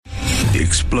The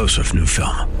explosive new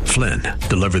film, Flynn,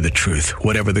 deliver the truth,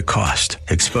 whatever the cost,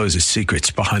 exposes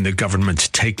secrets behind the government's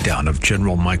takedown of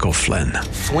General Michael Flynn.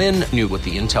 Flynn knew what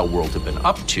the intel world had been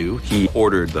up to. He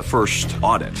ordered the first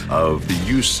audit of the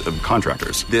use of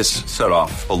contractors. This set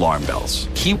off alarm bells.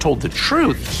 He told the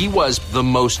truth. He was the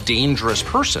most dangerous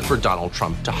person for Donald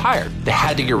Trump to hire. They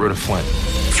had to get rid of Flynn.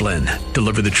 Flynn,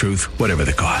 deliver the truth, whatever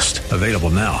the cost. Available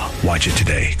now. Watch it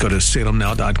today. Go to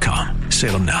salemnow.com.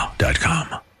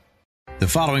 salemnow.com. The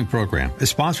following program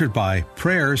is sponsored by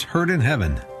Prayers Heard in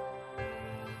Heaven.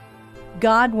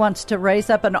 God wants to raise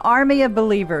up an army of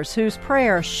believers whose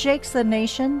prayer shakes the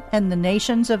nation and the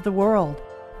nations of the world.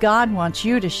 God wants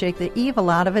you to shake the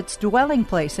evil out of its dwelling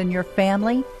place in your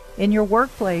family, in your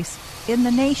workplace, in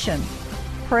the nation.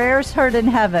 Prayers Heard in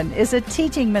Heaven is a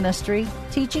teaching ministry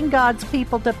teaching God's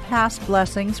people to pass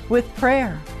blessings with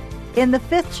prayer. In the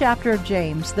 5th chapter of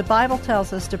James, the Bible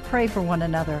tells us to pray for one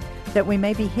another that we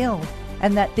may be healed,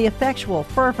 and that the effectual,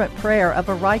 fervent prayer of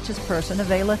a righteous person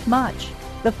availeth much.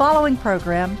 The following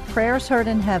program, Prayers Heard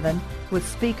in Heaven, with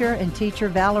speaker and teacher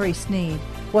Valerie Sneed,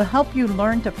 will help you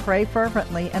learn to pray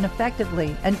fervently and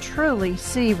effectively and truly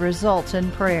see results in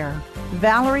prayer.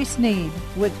 Valerie Sneed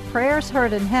with Prayers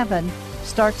Heard in Heaven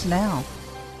starts now.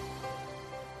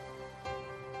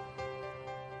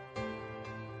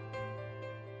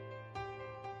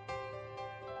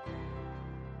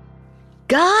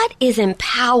 God is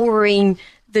empowering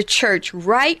the church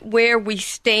right where we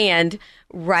stand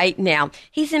right now.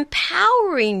 He's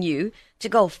empowering you to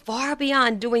go far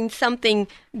beyond doing something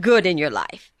good in your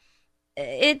life.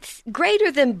 It's greater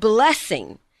than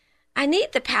blessing. I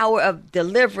need the power of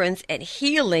deliverance and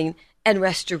healing and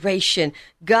restoration.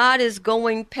 God is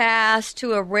going past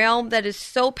to a realm that is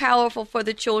so powerful for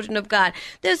the children of God.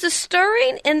 There's a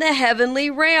stirring in the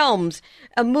heavenly realms,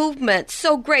 a movement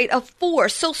so great, a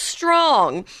force so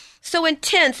strong, so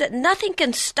intense that nothing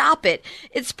can stop it.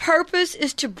 Its purpose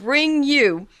is to bring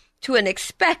you to an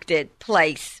expected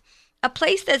place, a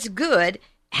place that's good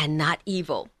and not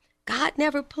evil. God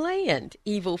never planned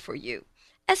evil for you.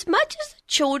 As much as the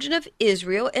children of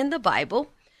Israel in the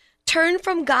Bible turned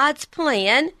from God's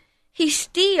plan, he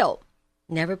still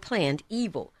never planned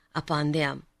evil upon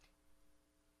them.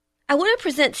 I want to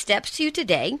present steps to you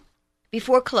today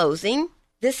before closing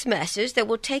this message that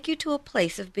will take you to a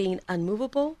place of being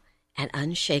unmovable and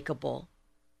unshakable,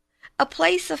 a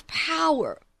place of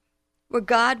power where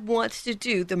God wants to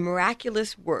do the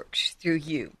miraculous works through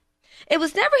you. It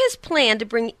was never his plan to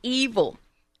bring evil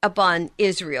upon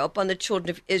Israel, upon the children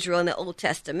of Israel in the Old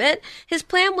Testament. His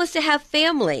plan was to have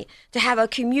family, to have a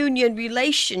communion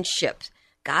relationship.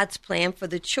 God's plan for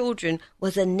the children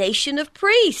was a nation of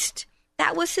priests.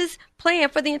 That was his plan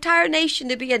for the entire nation,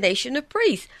 to be a nation of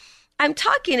priests. I'm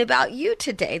talking about you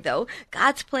today, though.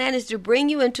 God's plan is to bring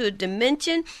you into a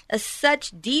dimension of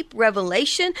such deep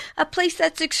revelation, a place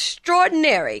that's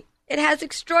extraordinary. It has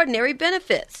extraordinary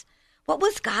benefits. What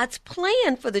was God's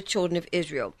plan for the children of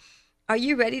Israel? Are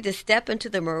you ready to step into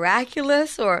the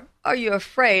miraculous, or are you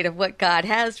afraid of what God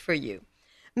has for you?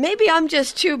 Maybe I'm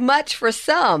just too much for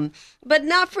some, but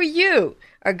not for you,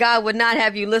 or God would not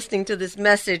have you listening to this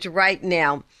message right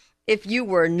now if you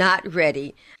were not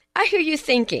ready. I hear you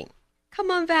thinking, come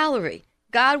on, Valerie,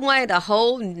 God wanted a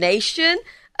whole nation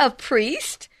of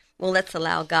priests? Well, let's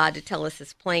allow God to tell us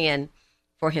his plan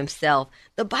for himself.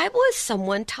 The Bible is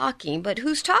someone talking, but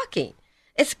who's talking?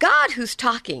 It's God who's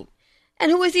talking. And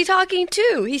who is he talking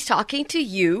to? He's talking to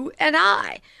you and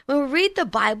I. When we read the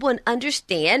Bible and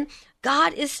understand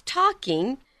God is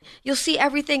talking, you'll see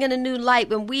everything in a new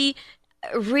light. When we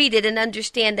read it and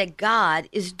understand that God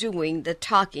is doing the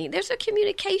talking, there's a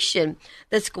communication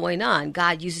that's going on.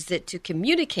 God uses it to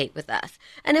communicate with us.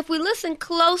 And if we listen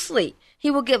closely, he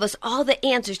will give us all the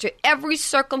answers to every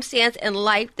circumstance in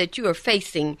life that you are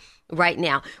facing right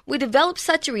now. We develop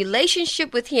such a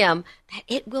relationship with him that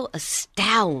it will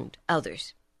astound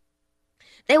others.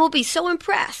 They will be so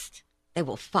impressed, they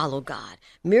will follow God.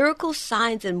 Miracles,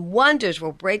 signs, and wonders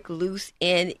will break loose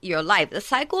in your life. The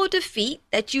cycle of defeat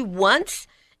that you once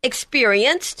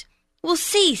experienced will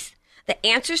cease. The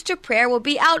answers to prayer will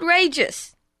be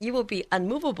outrageous. You will be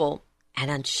unmovable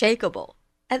and unshakable.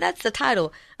 And that's the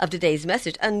title of today's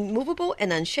message, Unmovable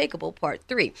and Unshakable, Part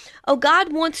 3. Oh,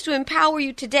 God wants to empower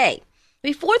you today.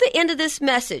 Before the end of this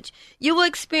message, you will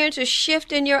experience a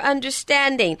shift in your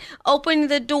understanding, opening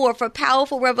the door for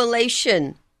powerful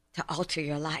revelation to alter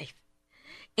your life.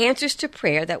 Answers to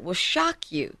prayer that will shock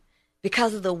you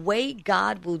because of the way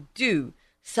God will do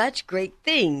such great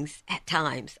things at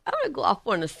times. I'm going to go off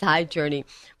on a side journey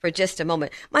for just a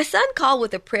moment. My son called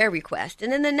with a prayer request,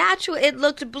 and in the natural, it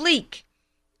looked bleak.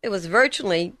 It was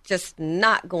virtually just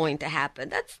not going to happen.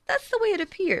 That's the way it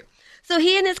appeared. So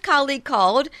he and his colleague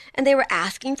called, and they were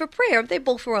asking for prayer. They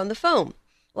both were on the phone.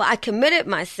 Well, I committed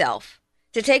myself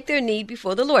to take their need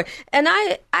before the Lord, and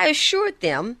I assured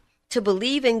them to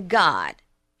believe in God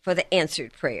for the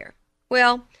answered prayer.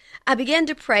 Well, I began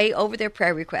to pray over their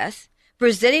prayer requests,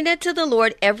 presenting it to the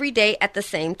Lord every day at the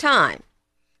same time.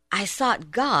 I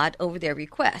sought God over their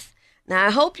requests. Now,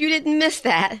 I hope you didn't miss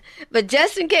that, but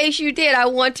just in case you did, I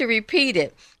want to repeat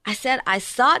it. I said I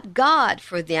sought God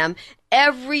for them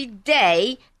every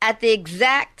day at the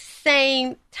exact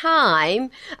same time.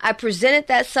 I presented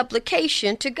that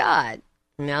supplication to God.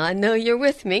 Now, I know you're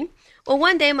with me. Well,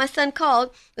 one day my son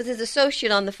called with his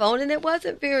associate on the phone, and it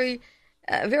wasn't very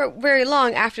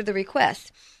long after the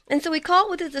request. And so he called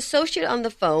with his associate on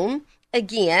the phone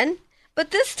again,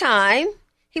 but this time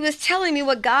he was telling me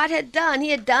what God had done. He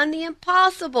had done the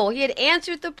impossible. He had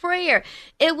answered the prayer.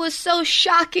 It was so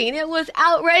shocking. It was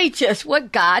outrageous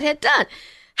what God had done.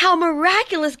 How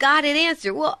miraculous God had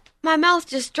answered. Well, my mouth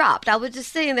just dropped. I was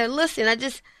just sitting there listening.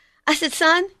 I said,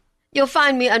 son, you'll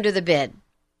find me under the bed.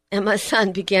 And my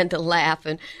son began to laugh,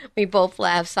 and we both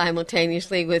laughed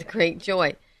simultaneously with great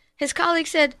joy. His colleague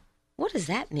said, what does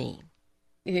that mean?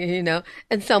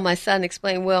 And so my son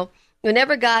explained, well,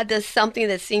 whenever God does something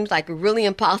that seems like really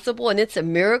impossible and it's a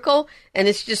miracle and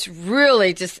it's just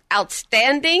really just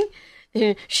outstanding,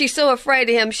 she's so afraid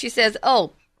of him, she says,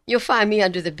 oh, you'll find me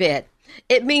under the bed.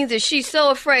 It means that she's so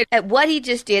afraid that what he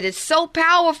just did is so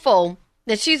powerful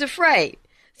that she's afraid.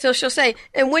 So she'll say,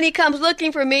 and when he comes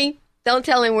looking for me, don't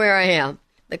tell him where I am.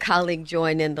 The colleague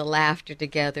joined in the laughter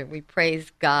together. We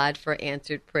praised God for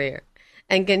answered prayer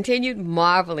and continued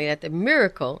marveling at the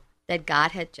miracle that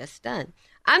God had just done.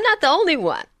 I'm not the only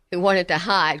one who wanted to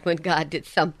hide when God did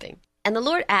something. And the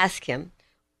Lord asked him,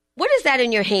 what is that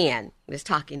in your hand? He was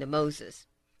talking to Moses.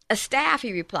 A staff,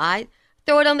 he replied.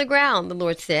 Throw it on the ground, the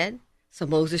Lord said. So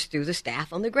Moses threw the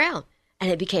staff on the ground,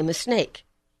 and it became a snake.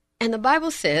 And the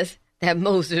Bible says that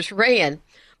Moses ran.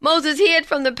 Moses hid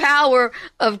from the power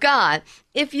of God.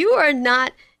 If you are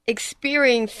not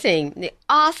experiencing the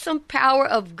awesome power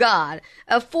of God,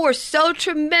 a force so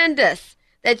tremendous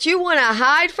that you want to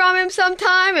hide from him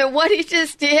sometime and what he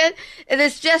just did, and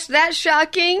it's just that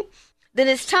shocking, then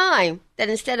it's time that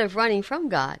instead of running from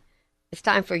God, it's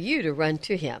time for you to run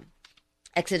to him.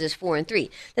 Exodus 4:3.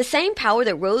 The same power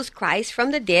that rose Christ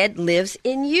from the dead lives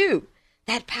in you.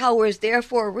 That power is there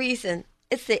for a reason.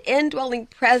 It's the indwelling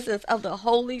presence of the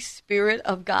Holy Spirit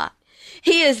of God.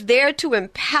 He is there to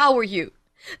empower you,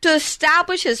 to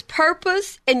establish his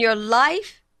purpose in your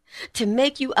life, to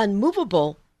make you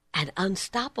unmovable and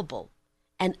unstoppable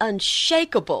and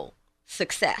unshakable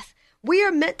success. We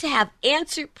are meant to have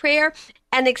answered prayer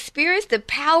and experience the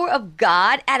power of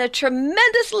God at a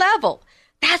tremendous level.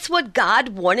 That's what God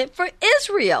wanted for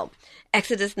Israel.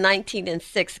 Exodus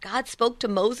 19:6, God spoke to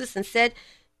Moses and said,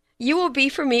 you will be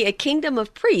for me a kingdom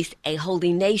of priests, a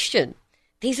holy nation.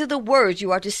 These are the words you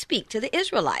are to speak to the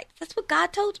Israelites. That's what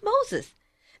God told Moses.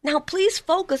 Now, please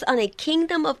focus on a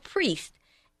kingdom of priests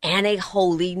and a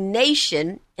holy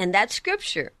nation in that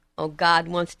scripture. Oh, God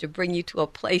wants to bring you to a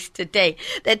place today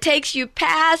that takes you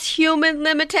past human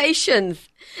limitations.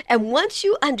 And once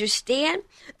you understand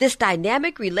this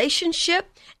dynamic relationship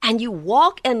and you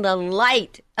walk in the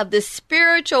light of the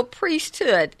spiritual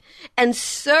priesthood and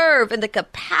serve in the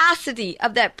capacity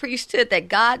of that priesthood that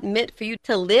God meant for you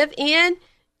to live in,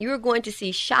 you're going to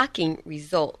see shocking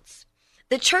results.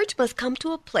 The church must come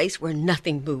to a place where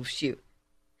nothing moves you,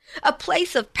 a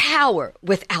place of power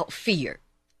without fear.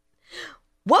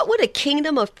 What would a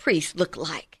kingdom of priests look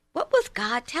like? What was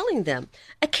God telling them?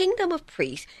 A kingdom of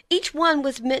priests. Each one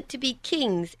was meant to be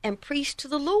kings and priests to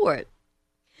the Lord.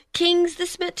 Kings,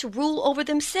 this meant to rule over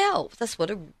themselves. That's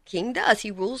what a king does. He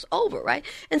rules over, right?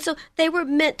 And so they were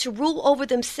meant to rule over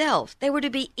themselves. They were to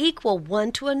be equal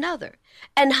one to another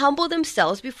and humble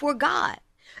themselves before God.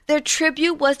 Their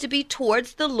tribute was to be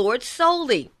towards the Lord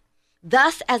solely.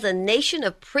 Thus, as a nation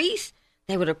of priests,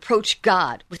 they would approach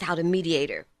God without a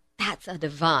mediator. That's a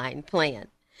divine plan.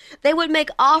 They would make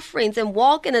offerings and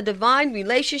walk in a divine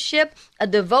relationship, a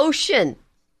devotion,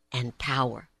 and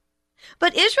power.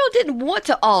 But Israel didn't want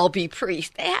to all be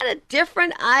priests. They had a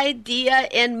different idea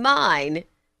in mind.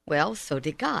 Well, so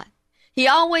did God. He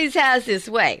always has his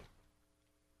way.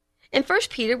 In 1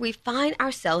 Peter, we find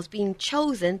ourselves being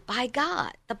chosen by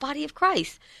God, the body of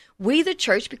Christ. We, the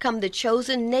church, become the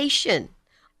chosen nation.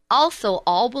 Also,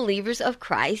 all believers of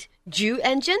Christ, Jew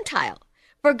and Gentile.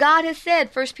 For God has said,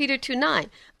 1 Peter 2:9,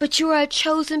 but you are a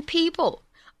chosen people,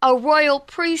 a royal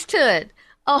priesthood,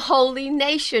 a holy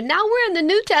nation. Now we're in the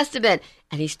New Testament,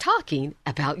 and he's talking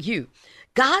about you.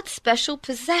 God's special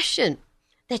possession,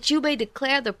 that you may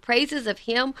declare the praises of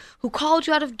him who called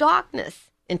you out of darkness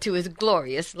into his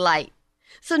glorious light.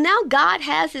 So now God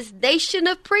has his nation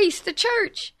of priests, the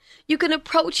church. You can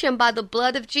approach him by the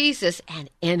blood of Jesus and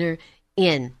enter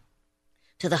in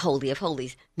to the Holy of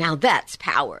Holies. Now that's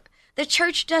power. The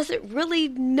church doesn't really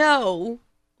know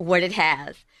what it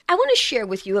has. I want to share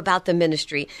with you about the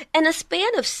ministry. In a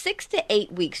span of 6 to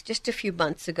 8 weeks, just a few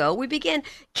months ago, we began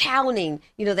counting,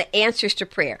 the answers to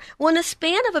prayer. Well, in a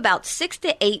span of about 6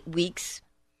 to 8 weeks,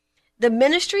 the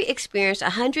ministry experienced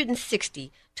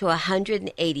 160 to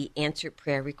 180 answered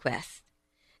prayer requests.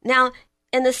 Now,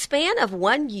 in the span of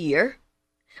 1 year,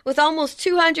 with almost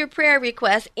 200 prayer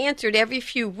requests answered every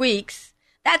few weeks,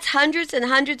 that's hundreds and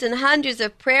hundreds and hundreds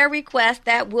of prayer requests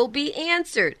that will be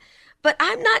answered. But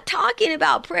I'm not talking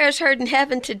about prayers heard in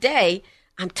heaven today.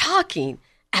 I'm talking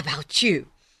about you.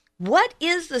 What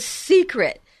is the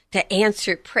secret to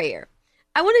answered prayer?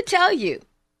 I want to tell you,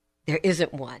 there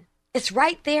isn't one. It's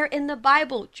right there in the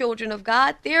Bible, children of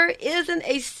God. There isn't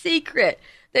a secret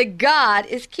that God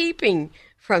is keeping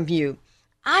from you.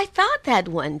 I thought that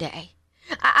one day.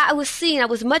 I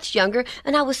was much younger,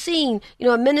 and I was seeing,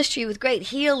 a ministry with great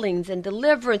healings and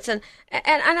deliverance. And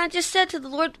I just said to the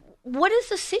Lord, what is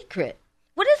the secret?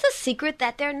 What is the secret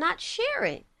that they're not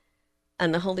sharing?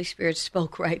 And the Holy Spirit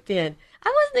spoke right then.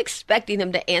 I wasn't expecting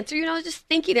him to answer. I was just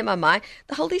thinking in my mind.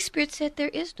 The Holy Spirit said, there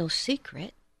is no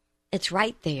secret. It's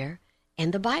right there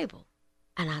in the Bible.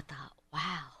 And I thought,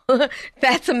 wow,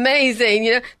 that's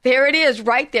amazing. There it is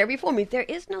right there before me. There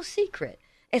is no secret.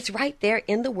 It's right there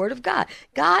in the Word of God.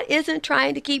 God isn't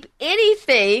trying to keep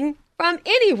anything from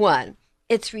anyone.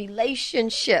 It's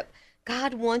relationship.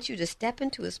 God wants you to step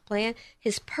into his plan,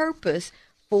 his purpose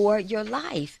for your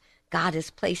life. God has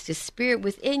placed his spirit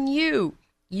within you.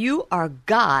 You are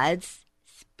God's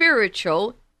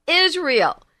spiritual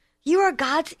Israel. You are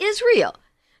God's Israel.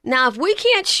 Now, if we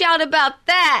can't shout about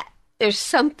that, there's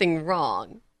something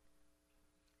wrong.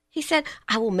 He said,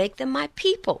 I will make them my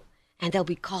people, and they'll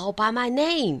be called by my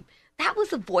name. That was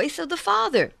the voice of the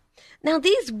Father. Now,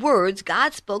 these words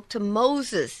God spoke to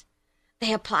Moses,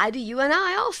 they apply to you and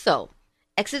I also.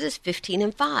 Exodus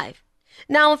 15:5.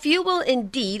 Now, if you will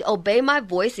indeed obey my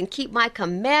voice and keep my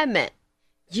commandment,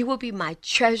 you will be my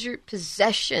treasured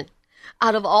possession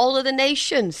out of all of the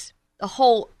nations. The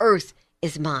whole earth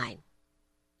is mine.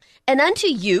 And unto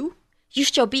you, you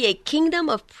shall be a kingdom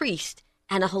of priests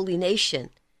and a holy nation.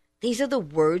 These are the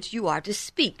words you are to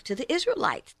speak to the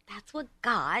Israelites. That's what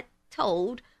God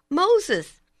told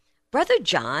Moses. Brother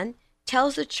John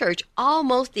tells the church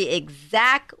almost the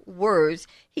exact words.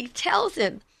 He tells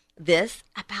him this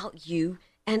about you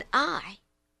and I.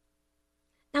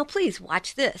 Now, please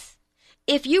watch this.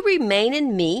 If you remain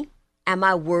in me and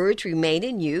my words remain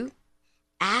in you,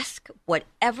 ask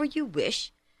whatever you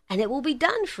wish, and it will be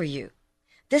done for you.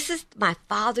 This is my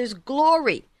Father's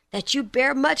glory, that you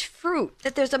bear much fruit,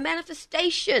 that there's a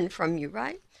manifestation from you,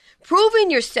 right?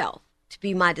 Proving yourself to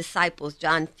be my disciples,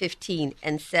 John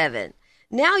 15:7.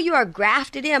 Now you are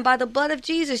grafted in by the blood of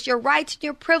Jesus. Your rights and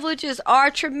your privileges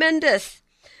are tremendous.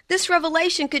 This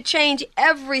revelation could change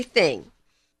everything.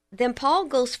 Then Paul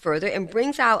goes further and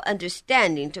brings our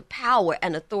understanding to power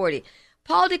and authority.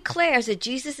 Paul declares that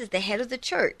Jesus is the head of the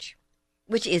church,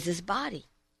 which is his body.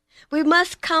 We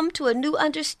must come to a new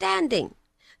understanding.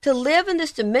 To live in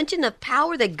this dimension of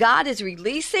power that God is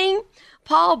releasing,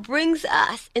 Paul brings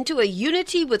us into a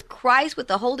unity with Christ, with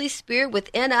the Holy Spirit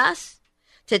within us,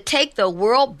 to take the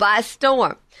world by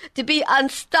storm, to be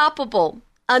unstoppable,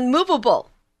 unmovable,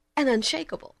 and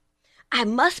unshakable. I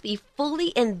must be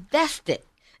fully invested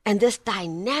in this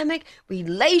dynamic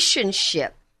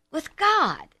relationship with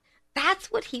God.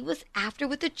 That's what he was after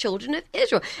with the children of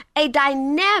Israel, a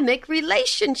dynamic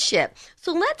relationship.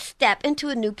 So let's step into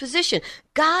a new position.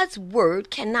 God's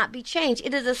word cannot be changed.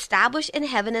 It is established in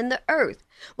heaven and the earth.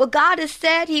 What God has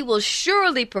said, he will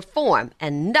surely perform,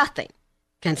 and nothing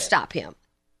can stop him.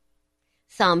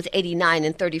 Psalms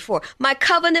 89:34. My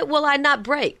covenant will I not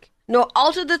break, nor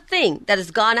alter the thing that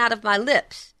has gone out of my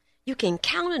lips. You can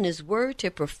count on his word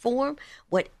to perform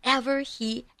whatever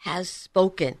he has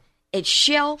spoken. It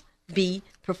shall be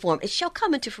performed. It shall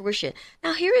come into fruition.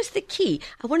 Now, here is the key.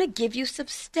 I want to give you some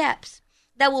steps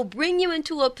that will bring you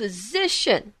into a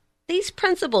position. These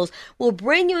principles will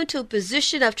bring you into a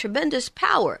position of tremendous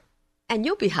power, and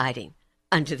you'll be hiding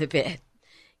under the bed.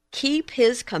 Keep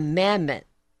his commandment.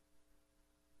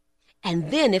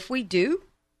 And then if we do,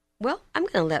 well, I'm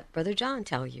going to let Brother John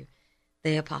tell you.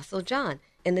 The Apostle John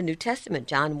in the New Testament,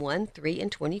 John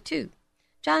 1:3-22.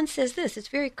 John says this, it's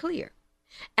very clear.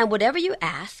 And whatever you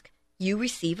ask, you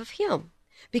receive of him,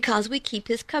 because we keep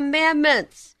his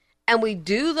commandments and we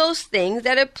do those things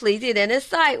that are pleasing in his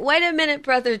sight. Wait a minute,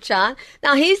 Brother John.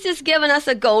 Now, he's just given us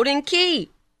a golden key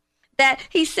that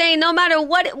he's saying no matter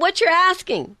what you're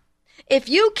asking, if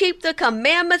you keep the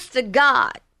commandments to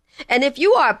God, and if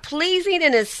you are pleasing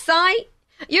in his sight,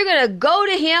 you're going to go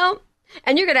to him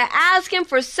and you're going to ask him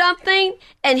for something,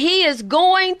 and he is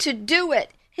going to do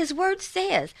it. His word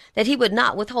says that he would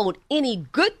not withhold any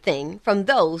good thing from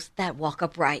those that walk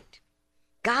upright.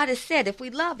 God has said if we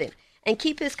love him and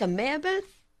keep his commandments,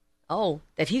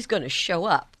 that he's going to show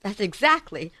up. That's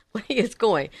exactly what he is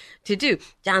going to do.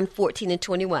 John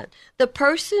 14:21. The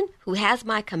person who has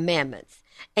my commandments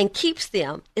and keeps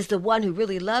them is the one who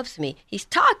really loves me. He's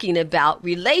talking about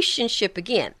relationship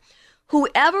again.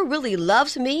 Whoever really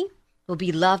loves me will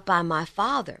be loved by my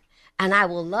Father, and I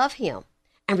will love him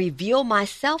and reveal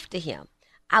myself to him.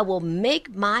 I will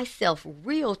make myself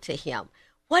real to him.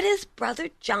 What is Brother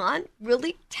John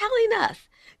really telling us?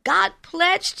 God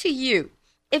pledged to you,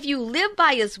 if you live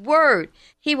by his word,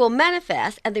 he will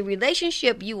manifest, and the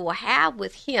relationship you will have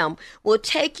with him will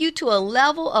take you to a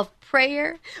level of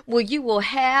prayer where you will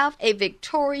have a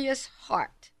victorious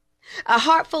heart, a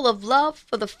heart full of love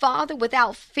for the Father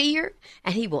without fear,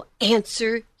 and he will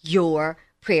answer your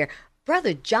prayer.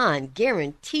 Brother John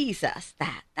guarantees us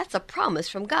that. That's a promise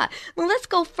from God. Well, let's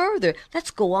go further.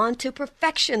 Let's go on to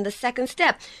perfection, the second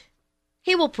step.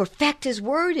 He will perfect his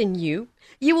word in you.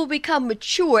 You will become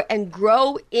mature and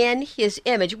grow in his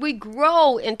image. We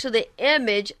grow into the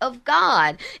image of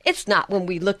God. It's not when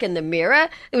we look in the mirror.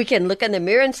 We can look in the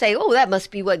mirror and say, that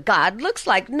must be what God looks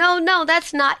like. No,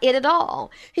 that's not it at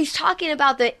all. He's talking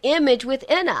about the image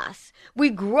within us. We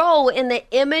grow in the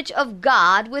image of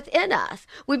God within us.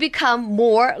 We become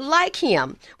more like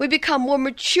him. We become more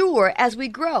mature as we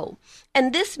grow.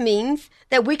 And this means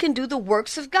that we can do the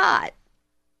works of God,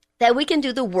 that we can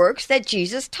do the works that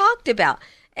Jesus talked about.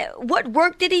 What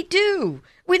work did he do?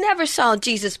 We never saw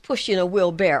Jesus pushing a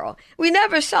wheelbarrow. We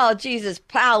never saw Jesus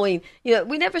plowing.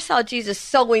 We never saw Jesus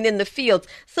sowing in the fields.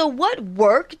 So what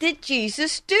work did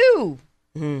Jesus do?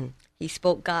 He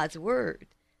spoke God's word.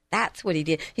 That's what he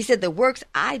did. He said, the works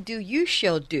I do, you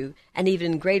shall do, and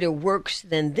even greater works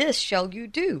than this shall you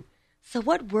do. So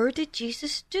what word did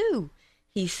Jesus do?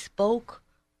 He spoke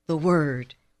the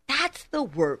word. That's the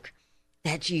work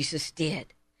that Jesus did.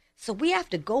 So we have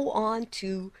to go on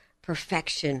to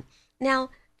perfection. Now,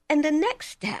 and the next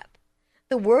step,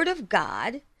 the word of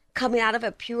God coming out of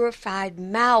a purified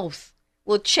mouth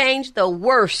will change the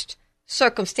worst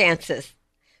circumstances.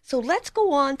 So let's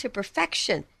go on to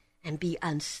perfection and be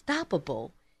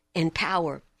unstoppable in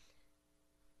power.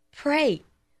 Pray,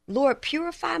 Lord,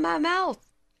 purify my mouth.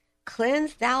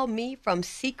 Cleanse thou me from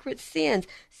secret sins.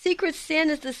 Secret sin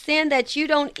is the sin that you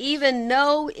don't even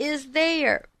know is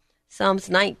there. Psalms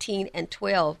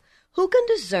 19:12. Who can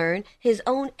discern his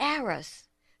own errors?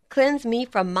 Cleanse me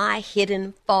from my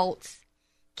hidden faults.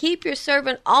 Keep your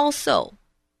servant also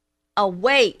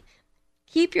away.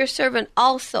 Keep your servant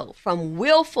also from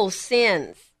willful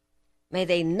sins. May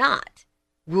they not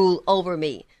rule over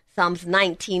me. Psalms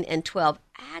 19:12.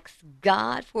 Ask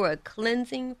God for a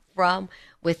cleansing from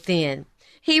within.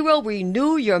 He will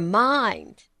renew your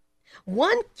mind.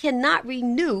 One cannot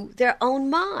renew their own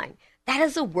mind. That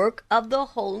is a work of the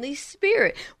Holy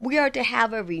Spirit. We are to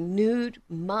have a renewed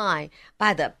mind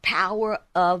by the power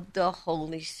of the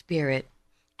Holy Spirit.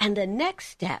 And the next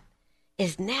step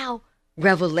is now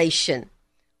revelation.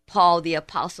 Paul the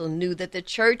apostle knew that the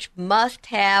church must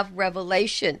have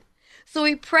revelation. So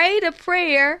he prayed a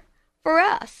prayer for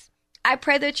us. I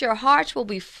pray that your hearts will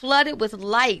be flooded with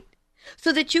light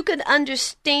so that you can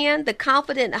understand the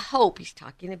confident hope. He's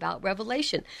talking about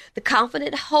revelation. The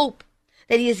confident hope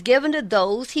that he has given to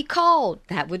those he called.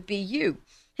 That would be you,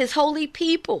 his holy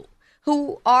people,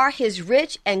 who are his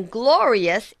rich and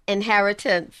glorious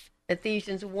inheritance.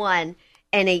 Ephesians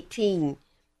 1:18.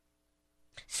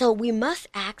 So we must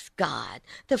ask God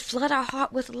to flood our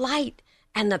heart with light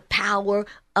and the power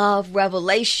of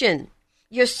revelation.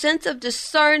 Your sense of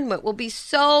discernment will be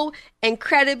so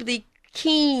incredibly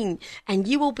keen, and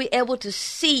you will be able to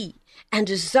see and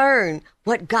discern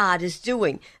what God is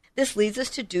doing. This leads us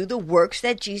to do the works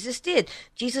that Jesus did.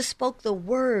 Jesus spoke the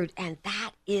word, and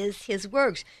that is his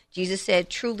works. Jesus said,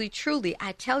 truly, truly,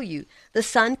 I tell you, the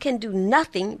Son can do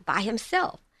nothing by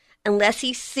himself unless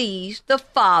he sees the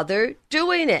Father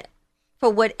doing it. For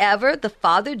whatever the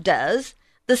Father does,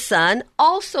 the Son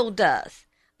also does.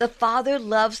 The Father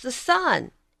loves the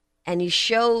Son, and he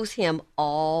shows him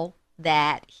all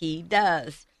that he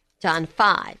does. John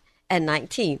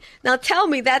 5:19. Now tell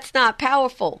me that's not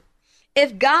powerful.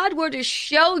 If God were to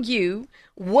show you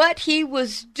what he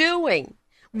was doing,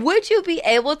 would you be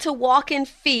able to walk in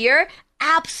fear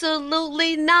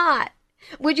Absolutely not.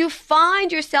 Would you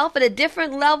find yourself at a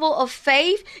different level of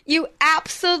faith? You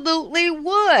absolutely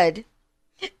would.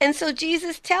 And so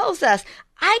Jesus tells us,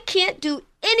 I can't do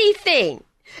anything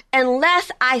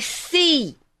unless I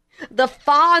see the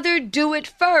Father do it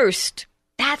first.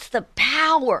 That's the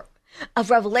power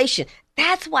of revelation.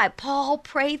 That's why Paul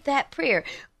prayed that prayer.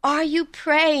 Are you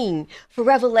praying for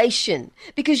revelation?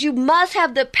 Because you must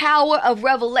have the power of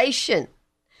revelation.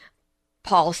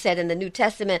 Paul said in the New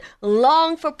Testament,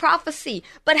 long for prophecy.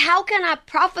 But how can I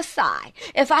prophesy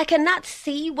if I cannot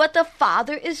see what the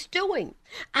Father is doing?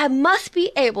 I must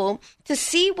be able to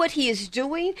see what he is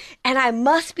doing, and I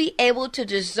must be able to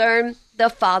discern the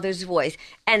Father's voice.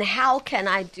 And how can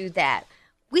I do that?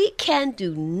 We can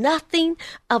do nothing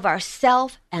of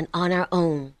ourselves and on our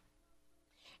own.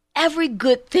 Every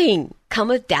good thing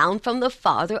cometh down from the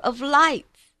Father of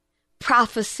lights.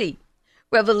 Prophecy,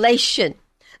 revelation,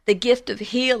 the gift of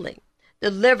healing,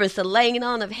 deliverance, the laying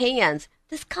on of hands.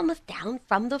 This cometh down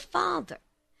from the Father.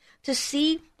 To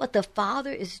see what the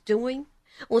Father is doing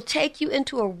will take you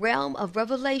into a realm of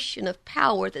revelation of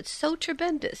power that's so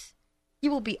tremendous. You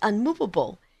will be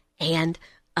unmovable and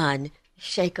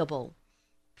unshakable.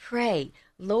 Pray,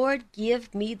 Lord,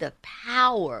 give me the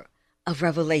power of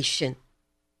revelation.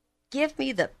 Give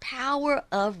me the power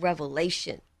of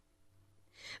revelation.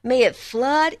 May it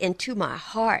flood into my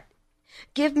heart.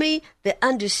 Give me the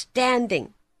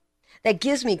understanding that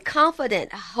gives me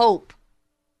confident hope.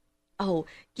 Oh,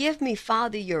 give me,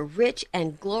 Father, your rich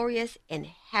and glorious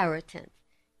inheritance.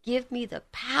 Give me the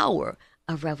power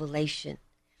of revelation.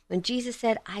 When Jesus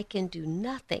said, I can do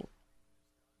nothing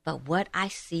but what I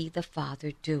see the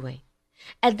Father doing.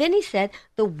 And then he said,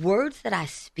 the words that I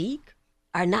speak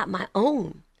are not my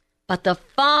own, but the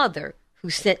Father who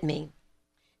sent me.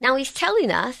 Now he's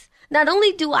telling us, not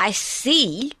only do I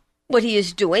see what he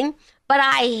is doing, but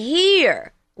I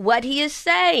hear what he is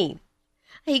saying.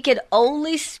 He could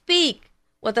only speak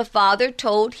what the Father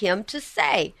told him to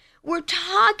say. We're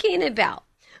talking about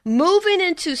moving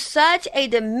into such a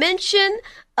dimension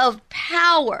of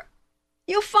power.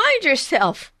 You'll find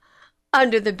yourself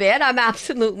under the bed. I'm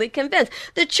absolutely convinced.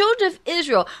 The children of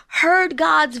Israel heard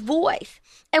God's voice.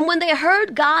 And when they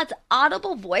heard God's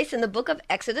audible voice in the book of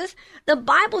Exodus, the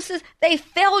Bible says they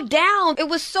fell down. It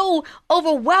was so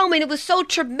overwhelming. It was so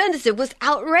tremendous. It was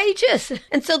outrageous.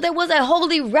 And so there was a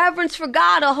holy reverence for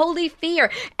God, a holy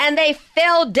fear, and they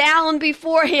fell down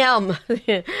before him.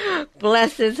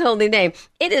 Bless his holy name.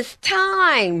 It is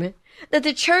time that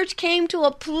the church came to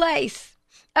a place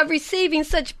of receiving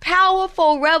such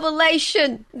powerful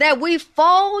revelation that we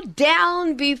fall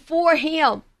down before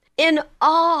him in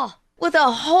awe, with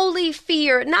a holy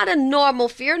fear, not a normal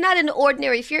fear, not an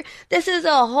ordinary fear. This is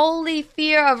a holy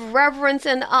fear of reverence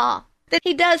and awe. That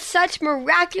he does such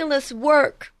miraculous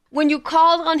work when you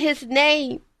call on his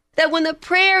name, that when the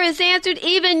prayer is answered,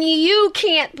 even you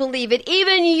can't believe it.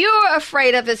 Even you're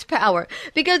afraid of his power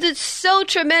because it's so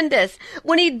tremendous.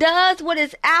 When he does what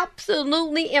is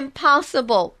absolutely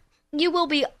impossible, you will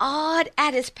be awed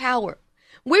at his power.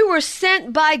 We were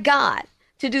sent by God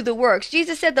to do the works.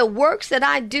 Jesus said, the works that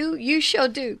I do, you shall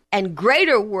do. And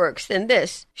greater works than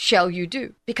this shall you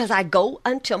do, because I go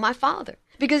unto my Father.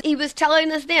 Because he was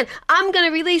telling us then, I'm going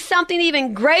to release something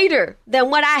even greater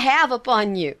than what I have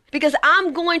upon you, because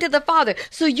I'm going to the Father.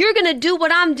 So you're going to do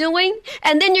what I'm doing,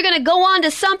 and then you're going to go on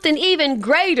to something even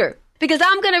greater, because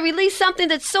I'm going to release something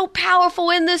that's so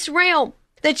powerful in this realm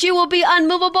that you will be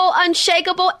unmovable,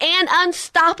 unshakable, and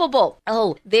unstoppable.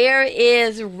 Oh, there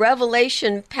is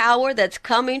revelation power that's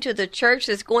coming to the church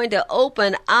that's going to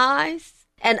open eyes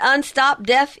and unstop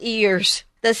deaf ears.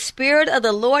 The Spirit of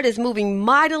the Lord is moving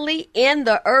mightily in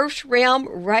the earth's realm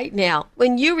right now.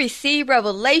 When you receive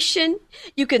revelation,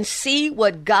 you can see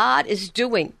what God is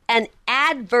doing. And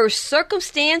adverse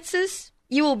circumstances,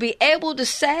 you will be able to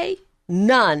say,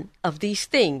 none of these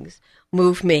things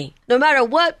move me. No matter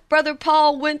what Brother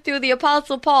Paul went through, the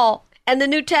Apostle Paul, and the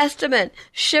New Testament,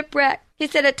 shipwreck. He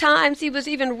said at times he was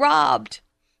even robbed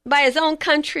by his own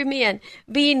countrymen,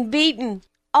 being beaten,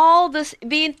 all this,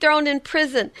 being thrown in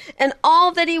prison, and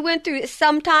all that he went through,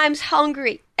 sometimes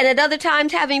hungry, and at other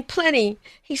times having plenty.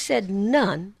 He said,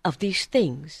 none of these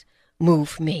things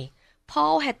move me.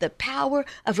 Paul had the power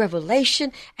of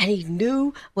revelation, and he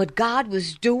knew what God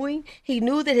was doing. He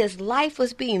knew that his life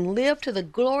was being lived to the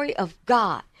glory of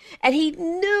God. And he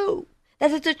knew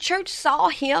that as the church saw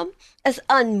him as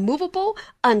unmovable,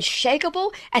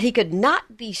 unshakable, and he could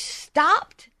not be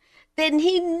stopped, then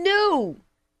he knew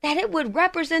that it would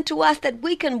represent to us that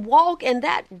we can walk in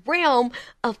that realm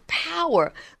of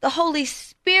power. The Holy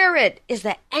Spirit is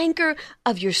the anchor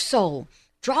of your soul.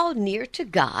 Draw near to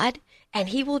God, and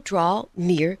he will draw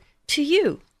near to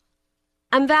you.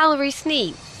 I'm Valerie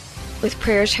Sneed with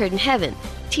Prayers Heard in Heaven,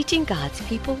 teaching God's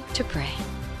people to pray.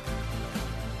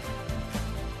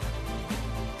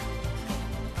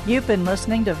 You've been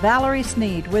listening to Valerie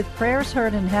Sneed with Prayers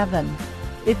Heard in Heaven.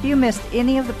 If you missed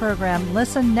any of the program,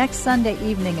 listen next Sunday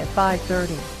evening at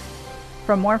 5:30.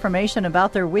 For more information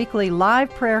about their weekly live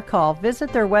prayer call,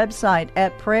 visit their website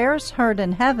at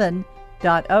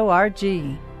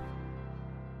prayersheardinheaven.org.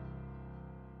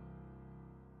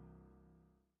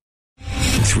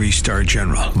 Three-star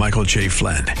General Michael J.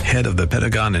 Flynn, head of the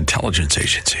Pentagon Intelligence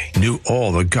Agency, knew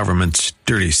all the government's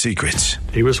dirty secrets.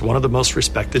 He was one of the most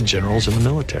respected generals in the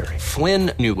military.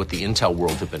 Flynn knew what the intel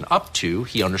world had been up to.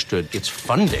 He understood its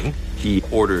funding. He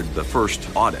ordered the first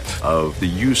audit of the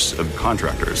use of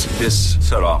contractors. This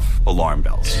set off alarm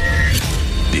bells.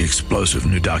 The explosive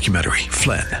new documentary,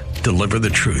 Flynn, Deliver the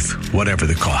Truth, Whatever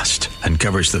the Cost,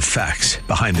 uncovers the facts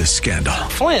behind this scandal.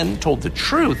 Flynn told the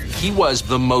truth. He was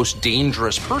the most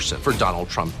dangerous person for Donald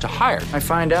Trump to hire. I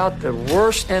find out the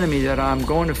worst enemy that I'm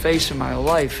going to face in my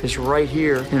life is right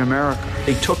here in America.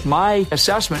 They took my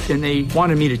assessment and they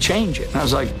wanted me to change it. And I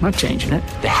was like, I'm not changing it.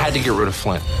 They had to get rid of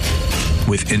Flynn.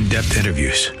 With in-depth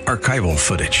interviews, archival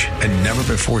footage, and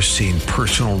never-before-seen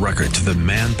personal records of the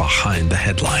man behind the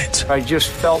headlines. I just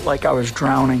felt like I was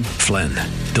drowning. Flynn,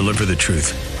 Deliver the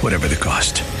Truth, Whatever the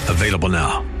Cost. Available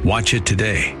now. Watch it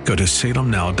today. Go to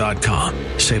salemnow.com.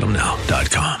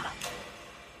 salemnow.com.